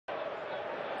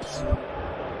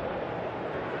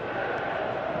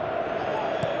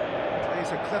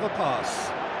Plays a clever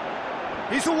pass.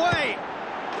 He's away!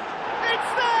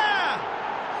 It's there!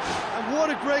 And what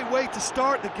a great way to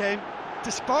start the game,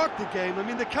 to spark the game. I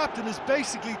mean, the captain has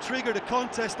basically triggered a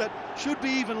contest that should be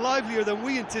even livelier than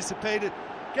we anticipated.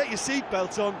 Get your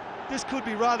seatbelts on, this could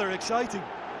be rather exciting.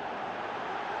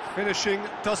 Finishing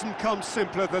doesn't come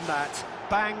simpler than that.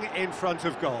 Bang in front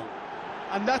of goal.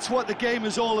 And that's what the game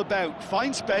is all about.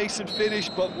 Find space and finish,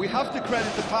 but we have to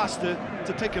credit the passer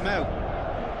to pick him out.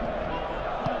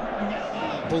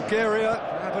 Bulgaria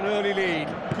have an early lead.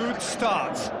 Good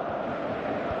start.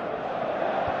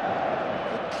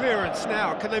 Good clearance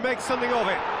now. Can they make something of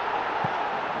it?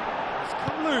 It's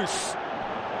come loose.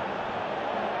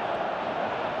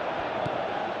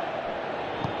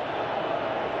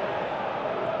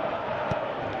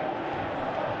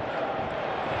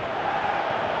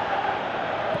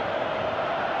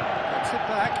 Gets it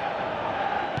back.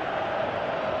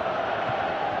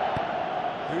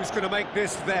 Who's going to make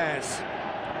this theirs?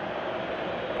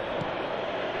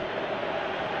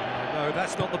 No,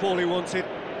 that's not the ball he wanted.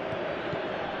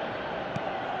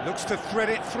 Looks to thread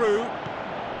it through.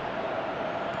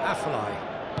 Afellay.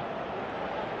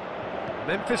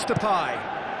 Memphis Depay.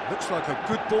 Looks like a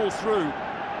good ball through.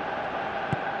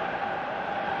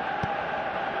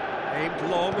 Aimed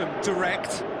long and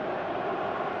direct.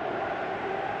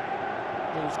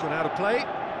 Ball's gone out of play.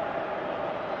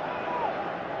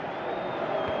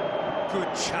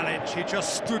 Good challenge, he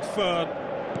just stood firm.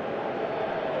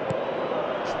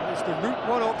 Tries the route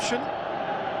one option.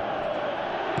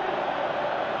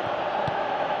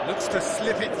 Looks to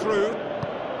slip it through.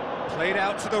 Played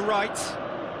out to the right.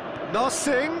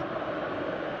 Narsingh.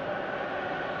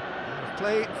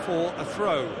 Play for a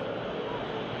throw.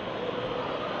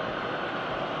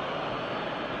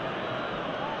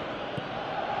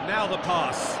 Now the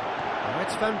pass. Now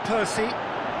it's Van Persie.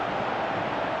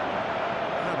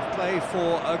 Out of play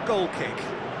for a goal kick.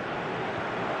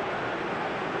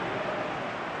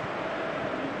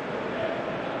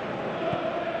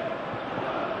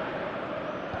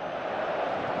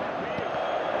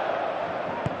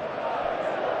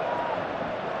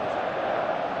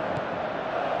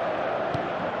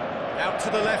 Out to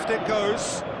the left it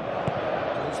goes.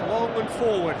 Goes long and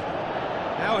forward.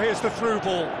 Now here's the through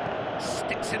ball.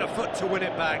 Sticks in a foot to win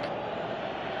it back.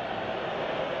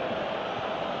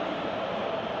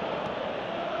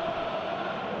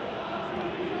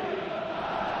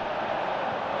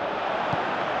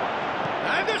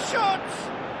 And the shot!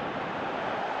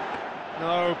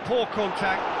 No, poor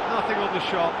contact, nothing on the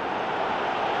shot.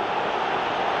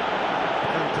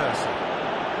 Van Persie.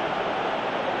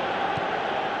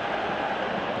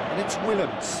 And it's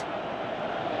Willems.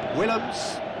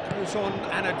 Willems goes on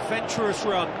an adventurous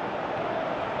run.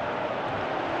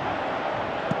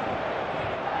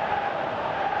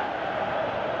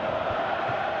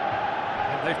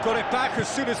 And they've got it back as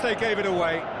soon as they gave it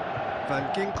away.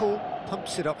 Van Ginkel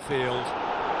pumps it upfield.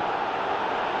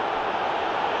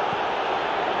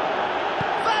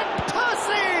 Van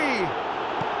Persie!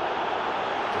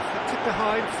 Deflected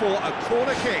behind for a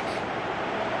corner kick.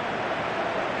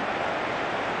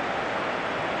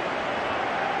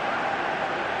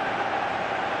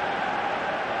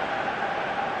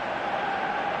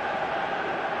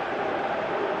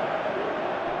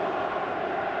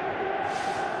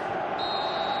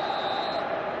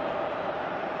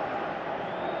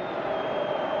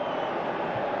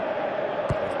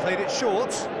 Played it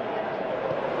short.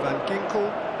 Van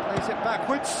Ginkel plays it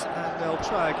backwards, and they'll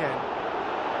try again.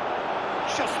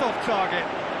 Just off target.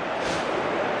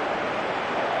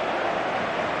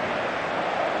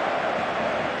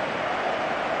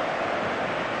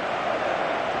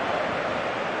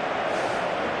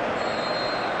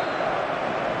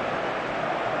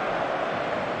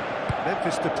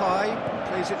 Memphis Depay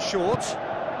plays it short.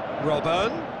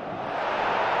 Robben.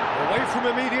 Away from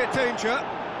immediate danger.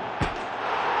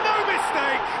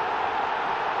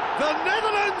 The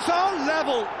Netherlands are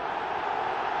level.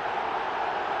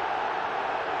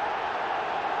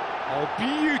 Oh,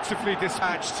 beautifully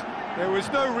dispatched. There was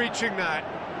no reaching that.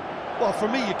 Well, for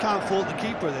me, you can't fault the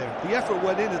keeper there. The effort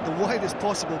went in at the widest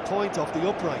possible point off the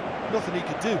upright. Nothing he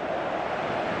could do.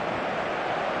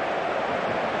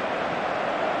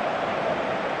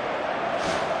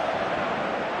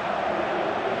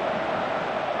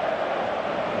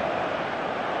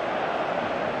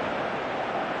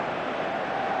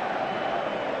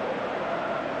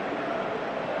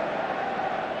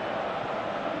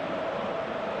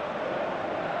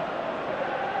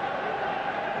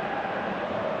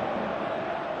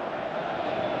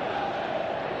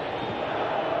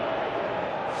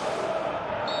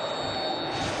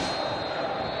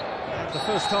 The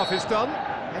first half is done.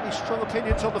 Any strong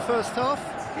opinions on the first half?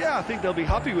 Yeah, I think they'll be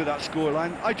happy with that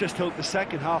scoreline. I just hope the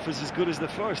second half is as good as the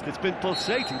first. It's been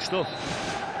pulsating stuff.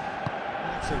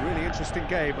 It's a really interesting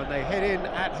game, and they head in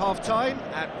at half-time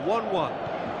at 1-1.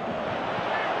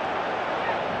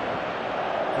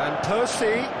 Van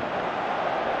Persie.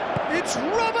 It's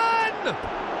Robin!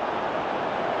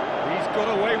 He's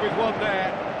got away with one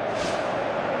there.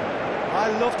 I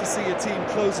love to see a team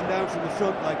closing down from the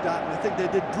front like that, and I think they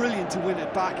did brilliant to win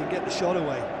it back and get the shot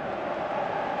away.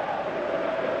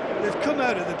 They've come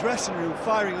out of the dressing room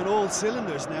firing on all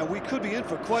cylinders now. We could be in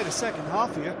for quite a second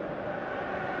half here.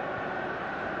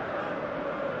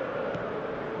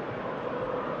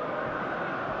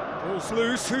 Ball's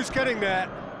loose, who's getting there?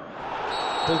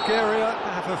 Bulgaria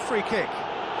have a free kick.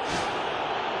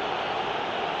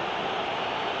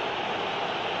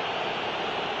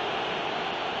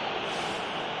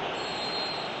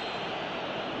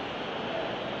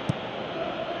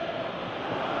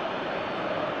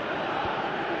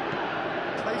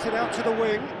 Plays it out to the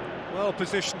wing. Well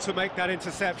positioned to make that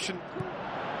interception.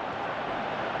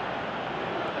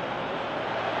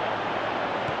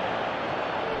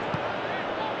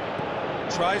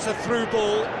 Tries a through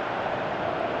ball.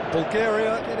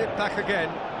 Bulgaria get it back again.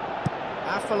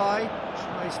 Afellay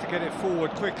tries to get it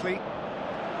forward quickly.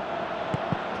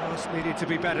 Pass needed to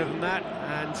be better than that,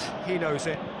 and he knows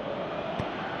it.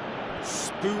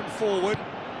 Spoon forward.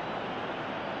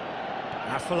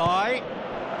 Afellay.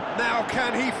 Now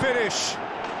can he finish?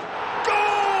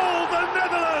 Goal! The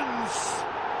Netherlands!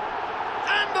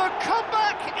 And the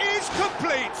comeback is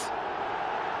complete!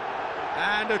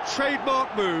 And a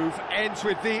trademark move ends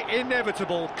with the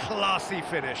inevitable classy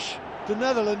finish. The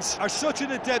Netherlands are such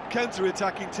an adept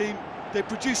counter-attacking team. They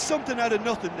produced something out of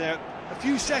nothing there. A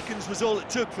few seconds was all it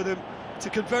took for them to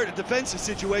convert a defensive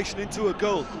situation into a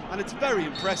goal, and it's very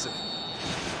impressive.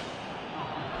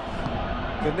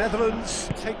 The Netherlands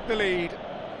take the lead.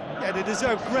 Yeah, they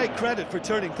deserve great credit for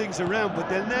turning things around, but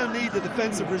they'll now need the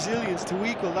defensive resilience to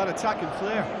equal that attacking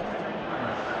flair.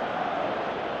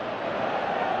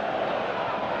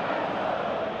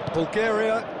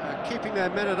 Bulgaria keeping their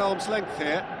men at arm's length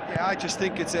here. Yeah, I just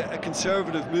think it's a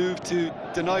conservative move to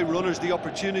deny runners the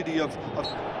opportunity of...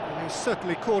 He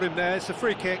certainly caught him there. It's a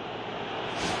free kick.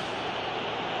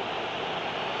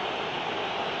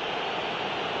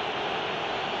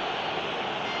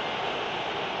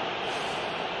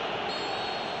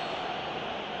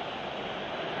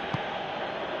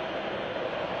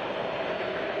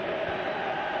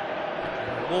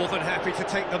 More than happy to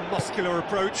take the muscular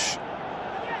approach.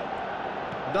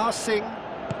 Narsingh,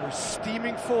 who's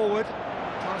steaming forward,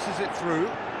 passes it through.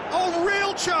 Oh,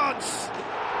 real chance!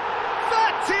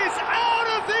 That is out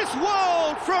of this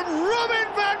world from Robin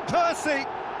van Persie.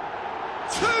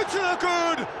 Two to the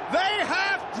good. They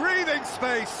have breathing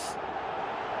space.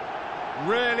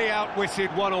 Really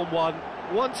outwitted one-on-one.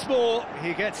 Once more,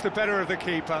 he gets the better of the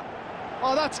keeper.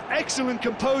 Oh, that's excellent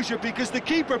composure, because the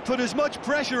keeper put as much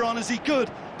pressure on as he could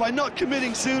by not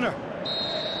committing sooner.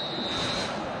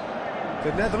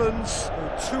 The Netherlands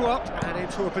go 2 up and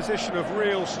into a position of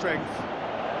real strength.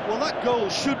 Well, that goal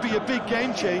should be a big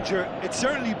game changer. It's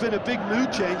certainly been a big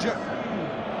mood changer.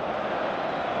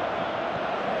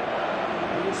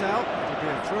 Ball's out, it'll be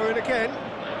a throw-in again.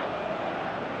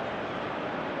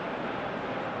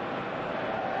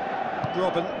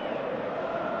 Robin.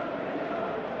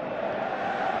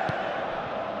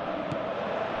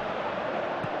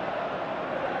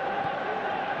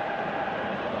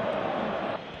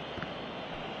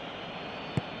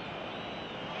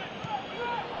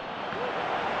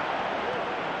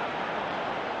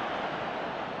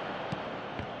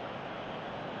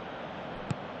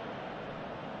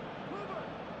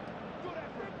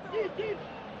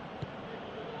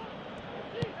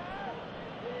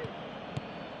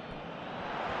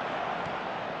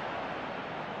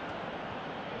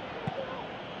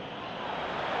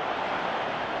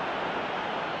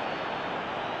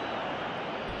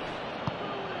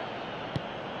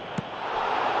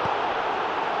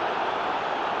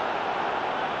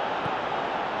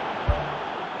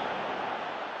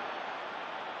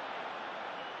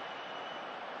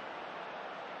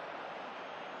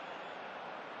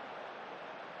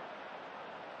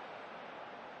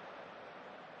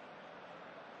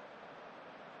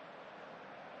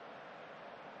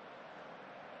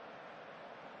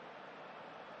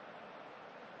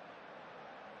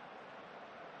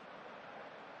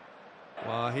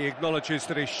 Well, he acknowledges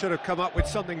that he should have come up with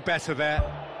something better there.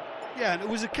 Yeah, and it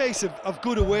was a case of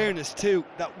good awareness too.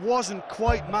 That wasn't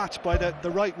quite matched by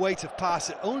the right weight of pass.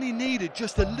 It only needed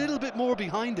just a little bit more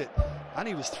behind it, and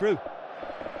he was through.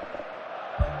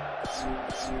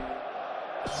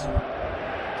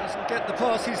 Doesn't get the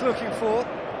pass he's looking for.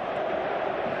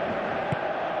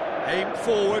 Aimed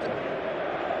forward.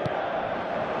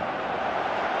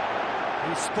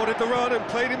 He spotted the run and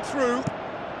played him through.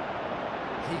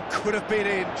 He could have been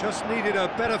in, just needed a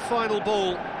better final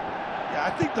ball. Yeah,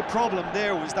 I think the problem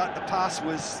there was that the pass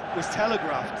was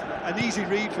telegraphed. An easy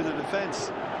read for the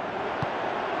defence.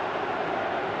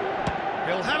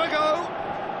 He'll have a go.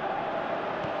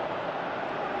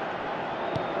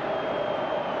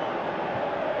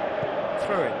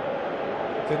 Throw it.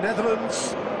 The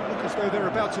Netherlands look as though they're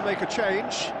about to make a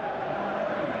change.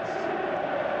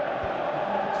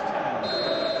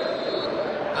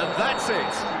 And that's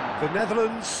it. The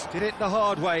Netherlands did it the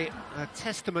hard way. A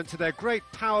testament to their great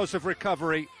powers of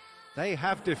recovery. They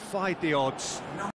have defied the odds.